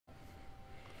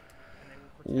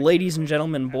Ladies and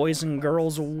gentlemen, boys and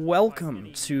girls,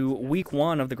 welcome to Week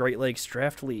 1 of the Great Lakes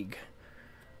Draft League.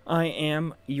 I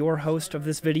am your host of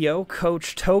this video,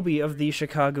 Coach Toby of the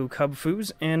Chicago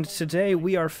Kubfus, and today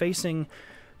we are facing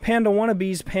Panda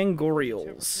Wannabes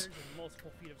Pangorioles.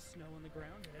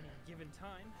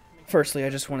 Firstly, I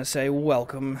just want to say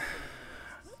welcome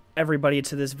everybody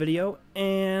to this video,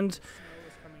 and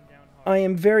I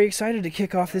am very excited to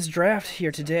kick off this draft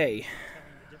here today.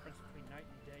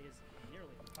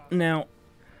 Now,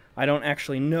 I don't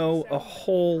actually know a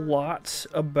whole lot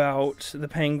about the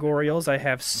Pangorioles. I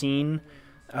have seen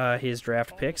his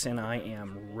draft picks, and I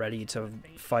am ready to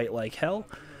fight like hell.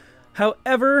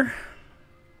 However,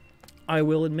 I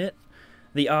will admit,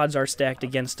 the odds are stacked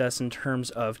against us in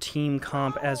terms of team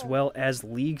comp as well as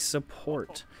league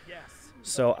support.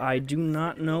 So I do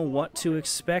not know what to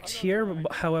expect here.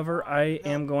 However, I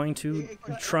am going to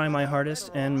try my hardest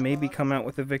and maybe come out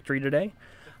with a victory today.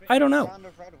 I don't know.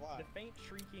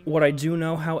 What I do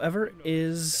know, however,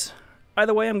 is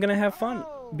either way I'm going to have fun,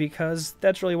 because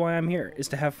that's really why I'm here, is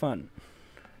to have fun.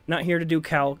 Not here to do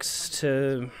calcs,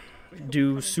 to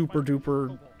do super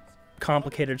duper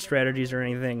complicated strategies or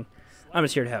anything. I'm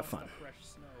just here to have fun.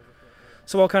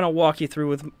 So I'll kind of walk you through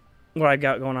with what I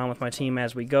got going on with my team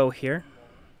as we go here.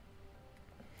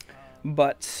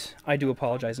 But I do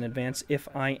apologize in advance if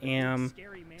I am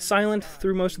silent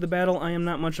through most of the battle. I am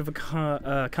not much of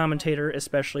a commentator,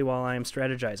 especially while I am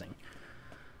strategizing.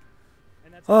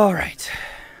 Alright.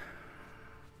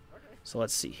 So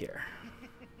let's see here.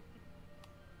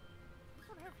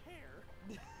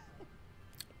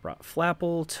 Brought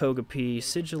Flapple, Togepi,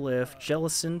 Sigilif,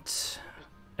 Jellicent,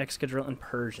 Excadrill, and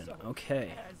Persian.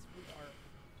 Okay.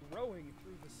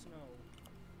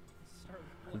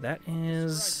 That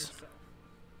is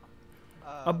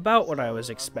about what I was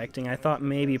expecting. I thought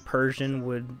maybe Persian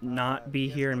would not be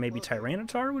here and maybe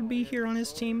Tyranitar would be here on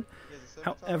his team.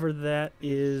 However, that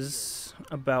is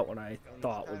about what I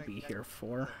thought would be here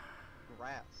for.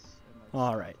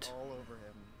 Alright.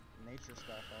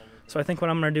 So I think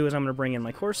what I'm going to do is I'm going to bring in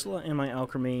my Corsola and my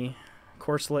Alchemy.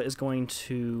 Corsola is going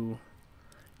to,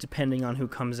 depending on who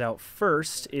comes out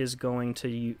first, is going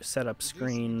to set up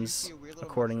screens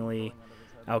accordingly.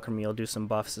 Alchemy will do some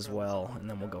buffs as well, and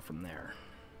then we'll go from there.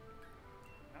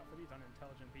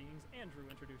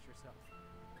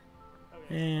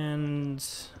 And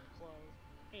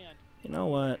you know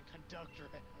what?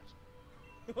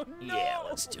 Yeah,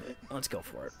 let's do it. Let's go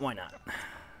for it. Why not?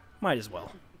 Might as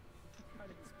well.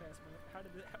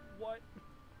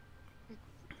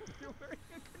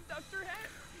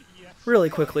 Really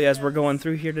quickly, as we're going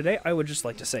through here today, I would just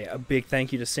like to say a big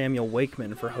thank you to Samuel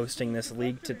Wakeman for hosting this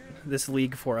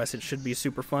league for us. It should be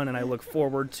super fun, and I look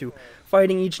forward to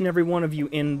fighting each and every one of you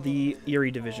in the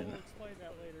Erie division.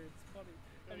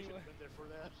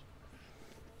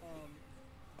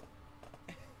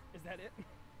 Is that it?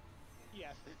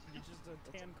 Yes. It's just a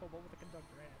tan kobold with a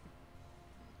conductor hat.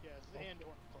 Yes, and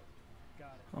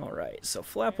got it. Alright, so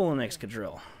Flapple and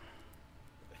Excadrill.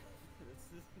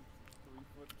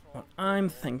 What I'm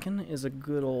thinking is a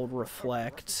good old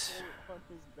Reflect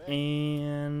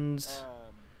and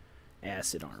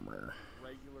Acid Armor.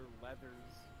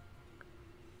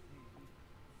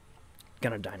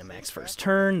 Gonna Dynamax first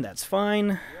turn, that's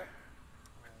fine.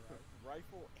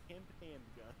 Rifle and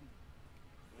handgun.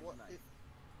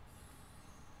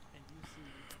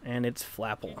 And it's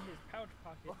Flapple. In his pouch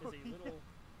pocket is a little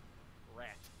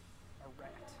rat. A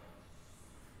rat.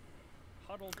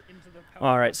 Huddled into the pouch.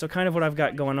 Alright, so kind of what I've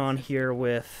got going on here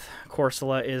with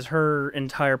Corsola is her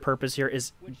entire purpose here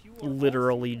is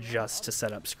literally just to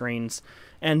set up screens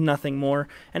and nothing more.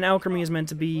 And Alchemy is meant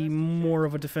to be more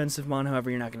of a defensive mon, however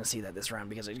you're not going to see that this round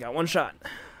because he's got one shot.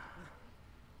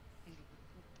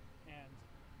 And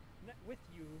with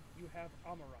you, you have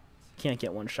Amarat. Can't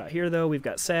get one shot here though. We've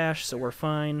got Sash, so we're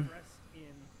fine.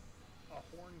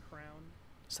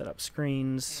 Set up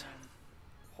screens.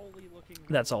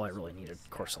 That's all I really needed.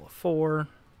 Corsola 4.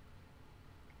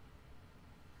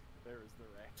 There is the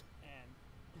rat.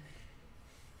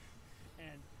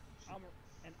 And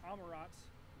Amarat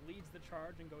leads the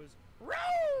charge and goes,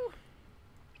 "Row!"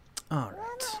 All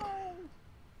right.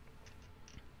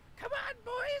 Come on,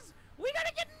 boys! We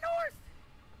gotta get north!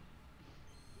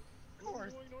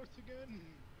 North. Going north again?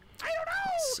 I don't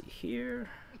know! Let's see here.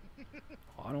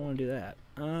 Oh, I don't want to do that.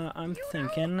 I'm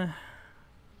thinking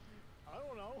I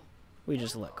don't know. we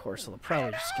just let Corsola.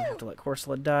 Probably just gonna have to let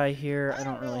Corsola die here. I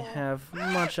don't really have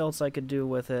much else I could do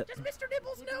with it. Does Mr.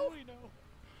 Nibbles know?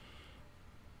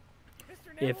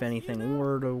 If anything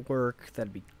were to work,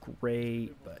 that'd be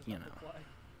great, but you know.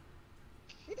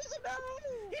 He doesn't know!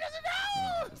 He doesn't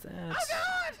know! Is that? Oh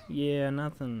God! Yeah,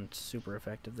 nothing super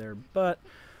effective there, but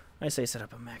I say set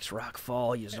up a max rock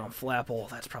fall, use it on Flapple.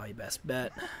 That's probably best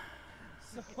bet.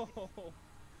 So,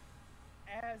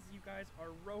 as you guys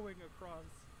are rowing across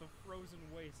the frozen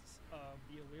wastes of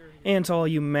the Illyrian... And to all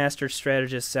you master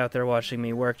strategists out there watching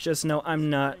me work, just know I'm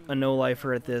not a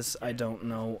no-lifer at this. I don't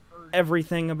know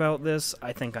everything about this.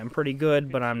 I think I'm pretty good,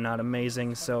 but I'm not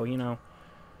amazing, so, you know,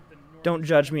 don't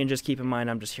judge me and just keep in mind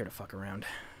I'm just here to fuck around.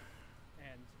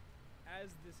 And as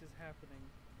this is happening,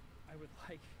 I would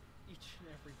like each and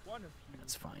every one of you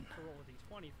That's fine. to roll a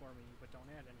d20 for me, but don't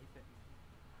add anything.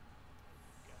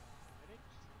 Got it.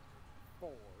 4.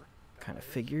 Kind of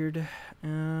figured.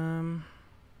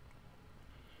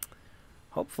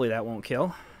 Hopefully that won't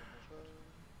kill.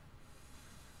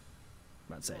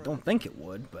 I'd say I don't think it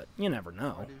would, but you never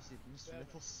know. Why do you see Mr.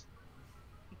 Nipples?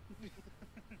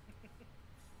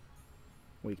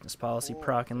 Weakness policy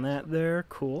proccing that there.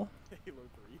 Cool. Halo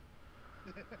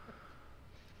 3.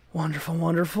 Wonderful,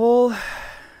 wonderful.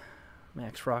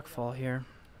 Max rockfall here.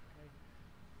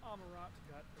 Okay. Amarat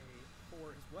got a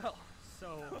 4 as well,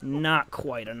 so... Not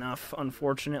quite enough,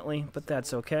 unfortunately, but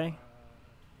that's okay.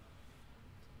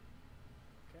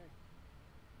 Okay.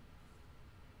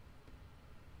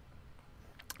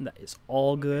 That is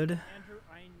all good. Andrew,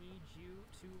 I need you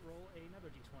to roll another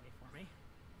d20 for me.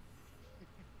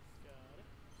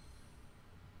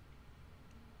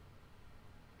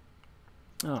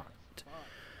 Got it. Oh,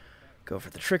 go for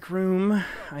the trick room,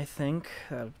 I think.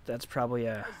 That's probably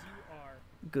a As you are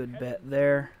good heading bet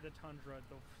there. through the tundra,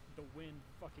 the wind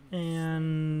fucking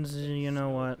And slams you know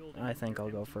snow what? building I think your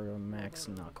I'll go empty for a max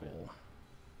room. knuckle.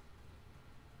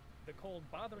 The cold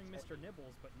bothering Mr.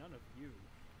 Nibbles, but none of you.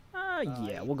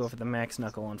 Yeah, we'll go for the max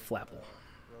knuckle on Flapple.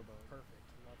 Robo. Perfect.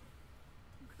 Love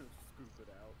I'm gonna scoop it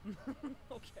out. it.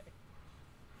 Okay.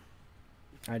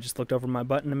 I just looked over my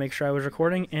button to make sure I was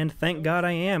recording, and thank God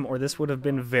I am, or this would have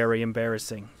been very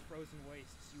embarrassing. Frozen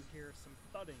wastes, you hear some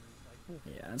thudding, like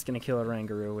Yeah, it's gonna kill a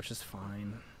Rangaroo, which is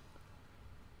fine.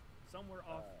 somewhere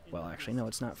off. in Well, the actually, no,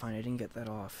 distance. it's not fine. I didn't get that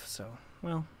off, so,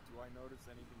 well, Do I notice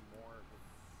anything more with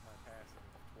my passive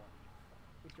of 20?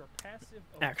 With your passive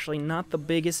of actually not the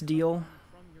biggest deal,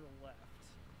 from your left.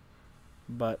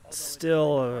 but Although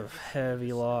still it's a hard to see, heavy it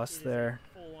is loss a there.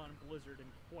 full-on blizzard and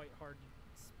quite hard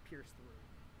to pierce through.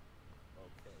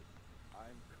 Okay.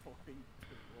 I'm going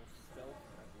to roll stealth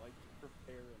and I'd like to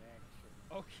prepare an action.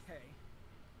 Okay.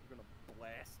 I'm gonna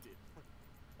blast it.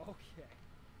 Okay.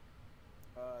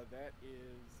 That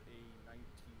is a 19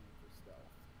 for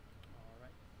stealth. All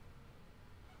right.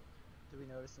 Do we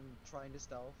notice him trying to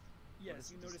stealth?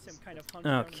 Yes, you notice him kind of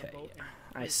hunting down the Okay, boat and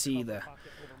I his see cover the, pocket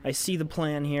over I see the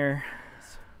plan here.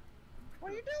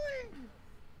 What are you doing?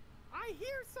 I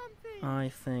hear something. I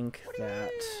think that.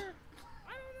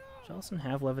 I don't Does Ellison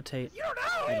have levitate? You don't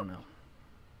know. I don't know.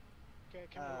 Okay,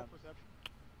 can we roll perception?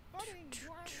 Thudding,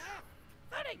 you are left.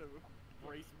 I'm Thudding. gonna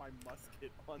brace my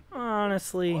musket on.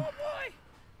 Honestly, Oh boy.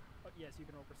 Oh, yes, you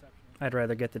can roll perception. I'd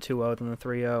rather get the 2-0 than the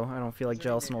 3-0. I don't feel like Is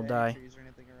there any Jelson will native die. trees or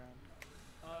anything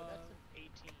around? That's an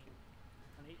 18.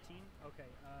 An 18? Okay.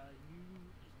 You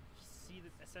see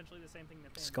essentially the same thing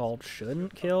that Pam Scald sees, just shouldn't you're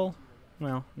kill? thudding to the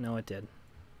left. Well, no, it did.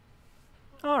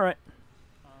 Alright.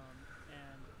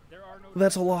 And there are no.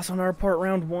 That's a loss on our part,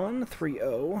 round 1,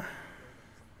 3-0.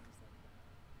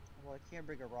 Well, I can't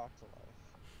bring a rock to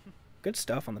life. Good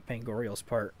stuff on the Pangorioles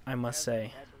part, I must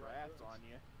say. Had rats on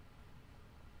you.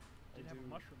 Didn't have a do.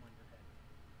 mushroom on your head.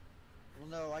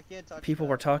 Well, no, I can't touch People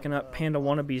were talking up Panda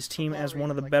Wannabe's team as one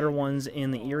of the better ones in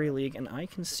the Erie League, and I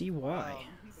can see why.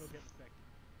 It'll get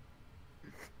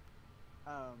infected.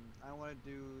 I want to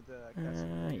do the. Yeah,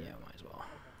 might as well.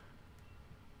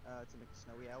 To make a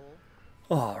snowy owl.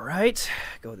 Alright,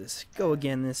 go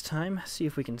again this time. See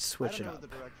if we can switch I it don't know up.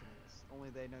 what the direction is. Only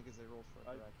they know because they rolled for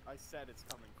a direction. I said it's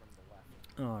coming from the left.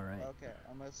 Alright. Okay,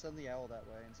 I'm gonna send the owl that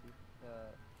way and see.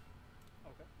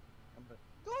 Okay. I'm gonna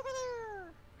go over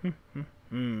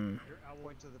there. Your owl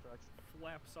Point to the direction.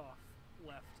 flaps off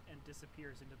left and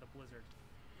disappears into the blizzard.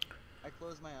 I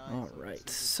close my eyes. so I can Alright,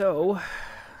 see so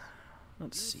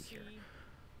let's You see here.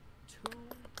 two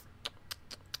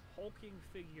hulking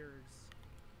figures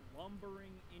lumbering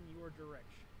in your direction.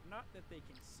 Not that they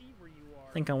can see where you are.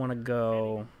 I think I want to You're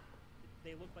go heading-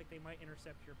 They look like they might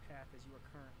intercept your path as you are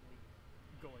currently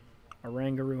going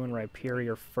along. Orangaroo and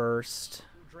Rhyperior first.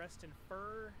 Dressed in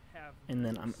fur, have And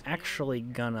then blue I'm skin actually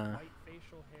and gonna white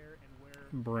facial hair and wear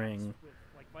bring, hats with,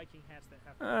 like Viking hats that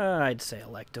have I'd say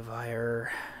Electivire,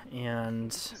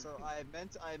 and So I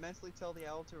mentally tell the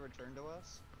owl to return to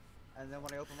us, and then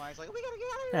when I open my eyes, like we gotta get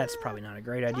out of here. that's probably not a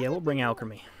great idea. We'll bring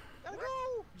Alchemy. Gotta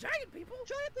go! Giant people?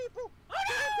 Giant people! Oh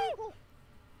Giant no! people!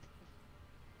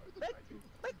 Make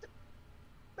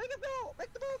it go!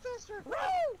 Make the boat faster! Row! I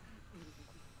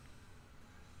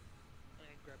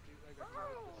grabbed you. I grabbed you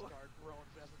with the start, rowing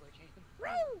as fast as I can.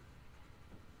 Row!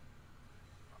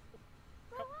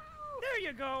 There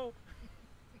you go!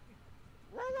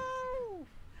 Row!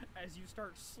 As you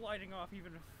start sliding off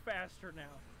even faster now.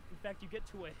 In fact, you get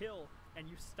to a hill and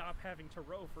you stop having to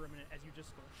row for a minute as you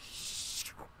just go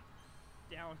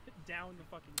down the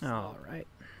fucking slope. All right.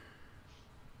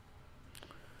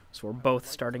 So we're both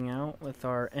starting out with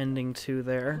our ending 2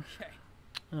 there. Okay.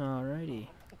 Alrighty.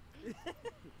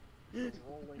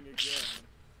 Rolling again.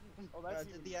 Oh, that's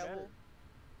Did even the better. owl?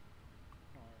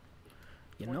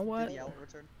 You know what? Did the owl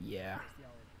return? Yeah. There's the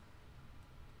hour.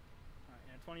 Alright,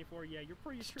 and at 24, yeah, you're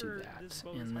pretty Let's sure do this that.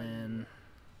 boat is And hiding you. then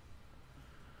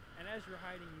And as you're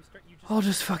hiding, you just I'll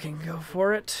just fucking go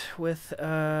for it with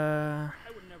I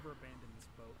would never abandon this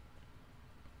boat.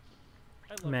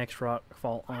 I love Max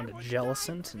Rockfall onto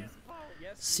Jellicent and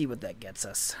Yes, see what that gets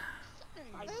us.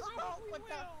 This boat would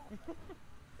die.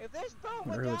 If this boat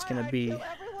Wonder would who it's die, gonna I'd be. kill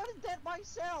everyone and dead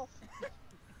myself.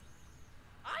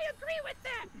 I agree with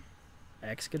that.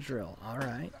 Excadrill.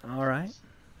 Alright, alright.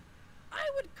 I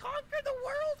would conquer the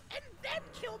world and then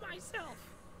kill myself.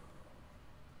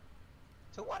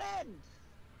 To what end?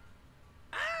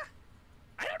 Ah,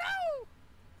 I don't know.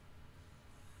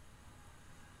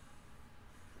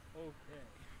 Okay.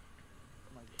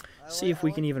 See if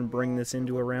we can even bring this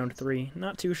into a round 3.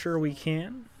 Not too sure we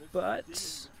can, but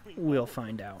we'll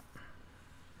find out.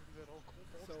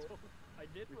 So I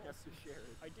did We roll have some. to share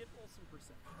it. I did roll some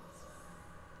perceptions,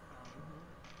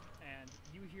 and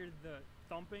you hear the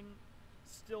thumping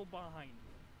still behind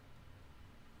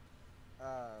you,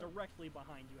 directly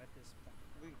behind you at this point.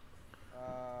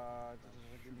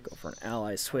 Go for an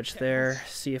ally switch there.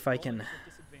 See if I Rolling can is with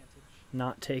disadvantage.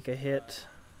 not take a hit.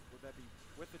 Would that be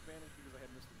with advantage because I had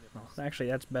Mr. Well, Nipples? actually,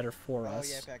 that's better for Oh yeah,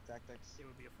 us. pack tactics. It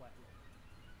would be a flat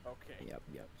roll. Okay.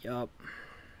 Yep.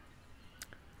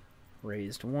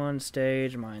 Raised 1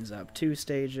 stage. Mine's up 2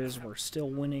 stages. We're still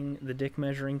winning the dick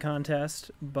measuring contest,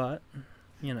 but,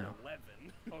 you know. 11.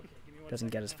 Okay, give me one Doesn't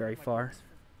second. get us I very have my far. notes. For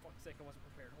fuck's sake, I wasn't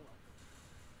prepared. Hold on.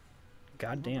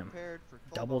 Goddamn. Prepared for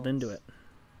Doubled into kobolds. it.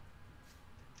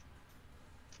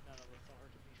 None of us are,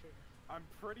 to be fair. I'm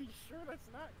pretty sure that's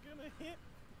not gonna hit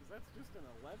because that's just an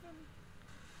 11.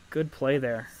 Good play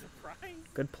there. Surprise.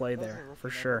 Good play Those there, are for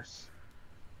rookie sure. numbers.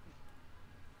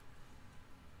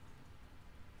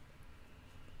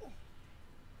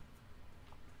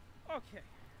 Okay.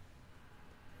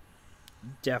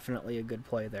 Definitely a good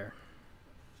play there.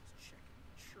 Just checking.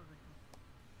 Sure.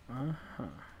 Uh-huh.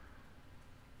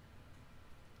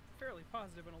 Fairly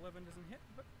positive an 11 doesn't hit,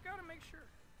 but gotta make sure.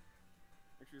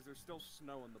 Actually, there's still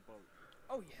snow in the boat.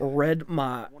 Oh yeah. Read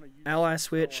my I wanna use ally snow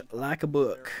switch on top like a of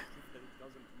book. there, since that it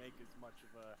doesn't make as much of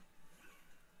a.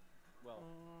 Well,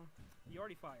 You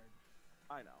already fired.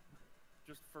 I know.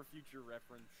 Just for future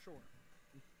reference. Sure.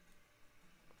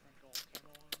 Front goal came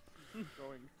on.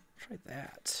 Going. Try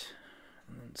that.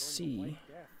 And then going to see light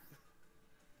death.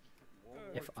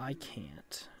 World if War I II.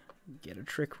 can't get a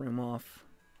trick room off.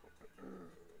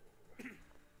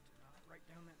 Write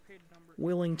down that page number.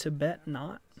 Willing to bet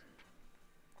not.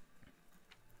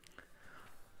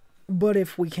 But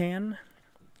if we can,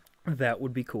 that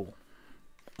would be cool.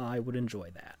 I would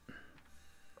enjoy that.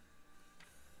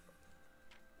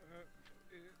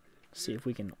 See if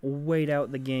we can wait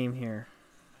out the game here.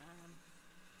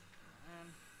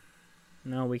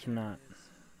 No, we cannot.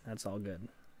 That's all good.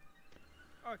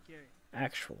 Okay.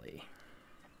 Actually,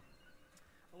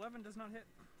 11 does not hit.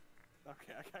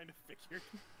 Okay, I kind of figured.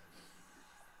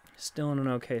 still in an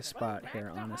okay spot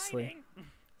here, honestly.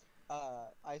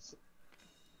 It's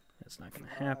not going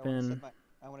to happen.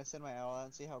 I want to send my owl out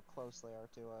and see how close they are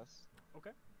to us. Okay.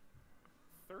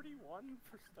 31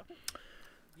 for stealth?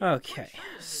 Okay,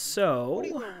 so What are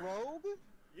you, a rogue?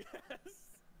 Yes!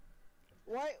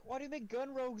 Why do you make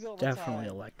gun rogues all the definitely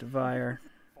time? Electivire.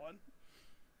 Fun.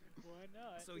 Why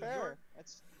not? So Fair.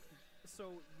 That's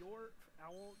your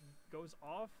owl goes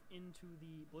off into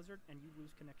the blizzard and you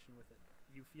lose connection with it.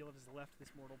 You feel it has left this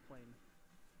mortal plane.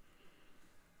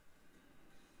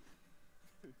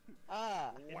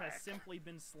 It Whack. has simply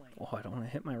been slain. Oh, I don't want to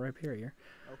hit my rapier here.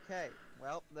 okay.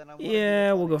 Well, then I'm.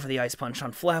 Yeah, we'll go for the Ice Punch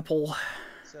on Flapple.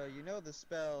 So you know the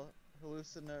spell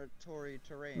hallucinatory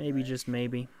terrain. Maybe right? just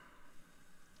maybe.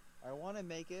 I want to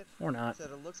make it Or not. so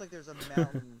that it looks like there's a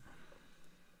mountain.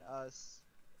 Us,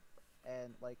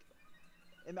 and like,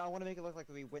 and I want to make it look like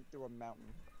we went through a mountain.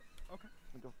 Okay.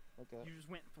 Like a, You just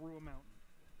went through a mountain.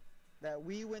 that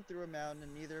we went through a mountain,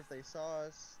 and neither if they saw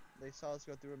us, they saw us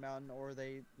go through a mountain, or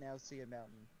they now see a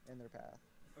mountain in their path.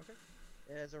 Okay.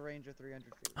 It has a range of 300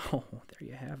 feet. Oh, there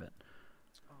you have it.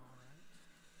 All right.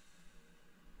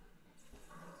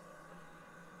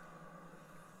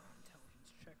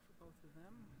 Intelligence check for both of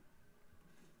them.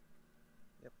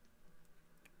 Yep.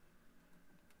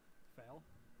 Fail.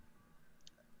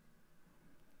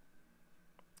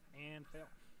 And fail.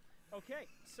 Okay,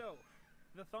 so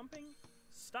the thumping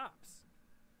stops,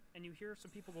 and you hear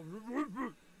some people go.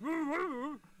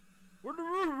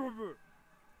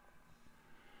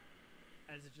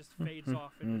 As it just fades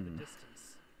off into the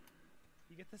distance.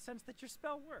 You get the sense that your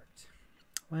spell worked.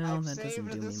 Well, I've that doesn't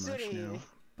saved do the me city. much now.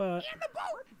 But In the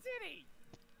boat! City!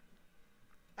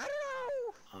 I don't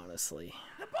know! honestly,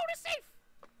 The boat is safe!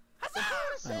 The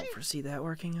boat is I don't safe! foresee that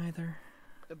working either.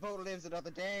 The boat lives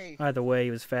another day! Either way,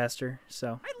 he was faster,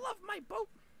 so. I love my boat!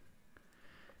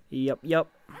 Yep. I love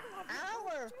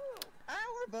Our!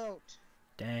 Our boat!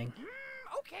 Dang.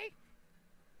 Okay.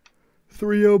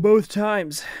 3-0 both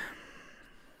times.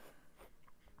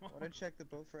 Want to check the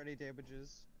boat for any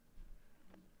damages?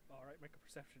 Alright, make a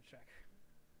perception check.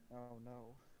 Oh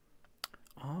no.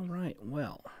 Alright,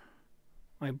 well.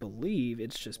 I believe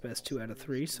it's just best 2 out of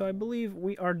 3, so I believe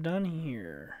we are done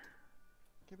here.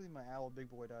 I can't believe my owl big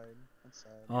boy died. That's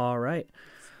sad. Alright.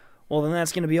 Well, then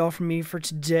that's going to be all from me for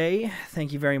today.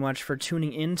 Thank you very much for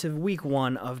tuning in to week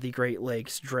 1 of the Great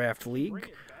Lakes Draft Bring League. it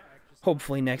back. Just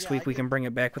Hopefully next Yeah, week I we can- can bring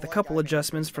it back with a like, couple I can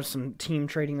adjustments bring for it some team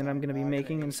trading that I'm going to be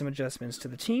making and some adjustments to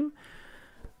the team.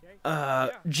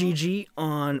 GG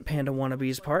on Panda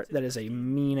Wannabe's part. That is a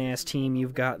mean-ass team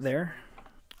you've got there.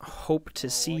 Hope to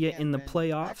see you in the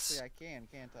playoffs. Actually, I can,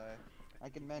 can't I? I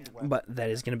can mend wet. But that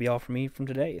is going to be all from me from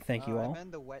today. Thank you I all,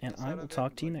 mend the wet and I side will of it,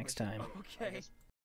 talk to you like, next time. I Okay. just